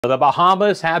The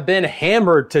Bahamas have been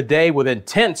hammered today with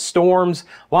intense storms.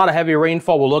 A lot of heavy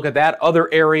rainfall. We'll look at that.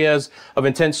 Other areas of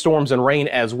intense storms and rain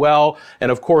as well.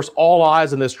 And of course, all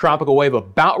eyes on this tropical wave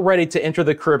about ready to enter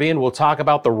the Caribbean. We'll talk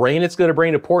about the rain it's going to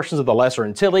bring to portions of the Lesser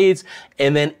Antilles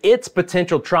and then its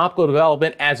potential tropical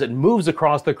development as it moves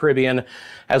across the Caribbean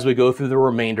as we go through the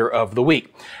remainder of the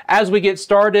week. As we get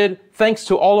started, thanks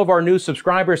to all of our new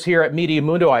subscribers here at Meteo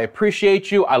Mundo. I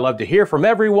appreciate you. I love to hear from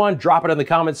everyone. Drop it in the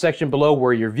comment section below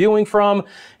where you're viewing from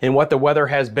and what the weather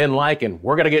has been like. And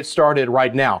we're going to get started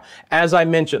right now. As I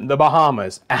mentioned, the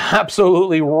Bahamas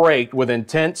absolutely raked with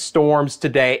intense storms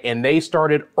today, and they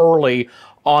started early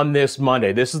on this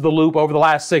Monday. This is the loop over the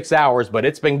last 6 hours, but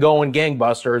it's been going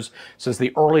gangbusters since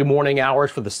the early morning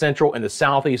hours for the central and the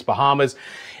southeast Bahamas.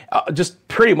 Just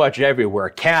pretty much everywhere.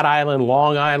 Cat Island,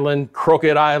 Long Island,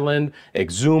 Crooked Island,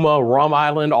 Exuma, Rum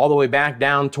Island, all the way back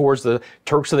down towards the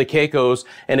Turks of the Caicos.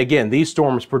 And again, these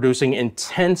storms producing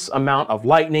intense amount of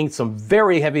lightning, some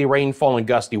very heavy rainfall and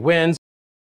gusty winds.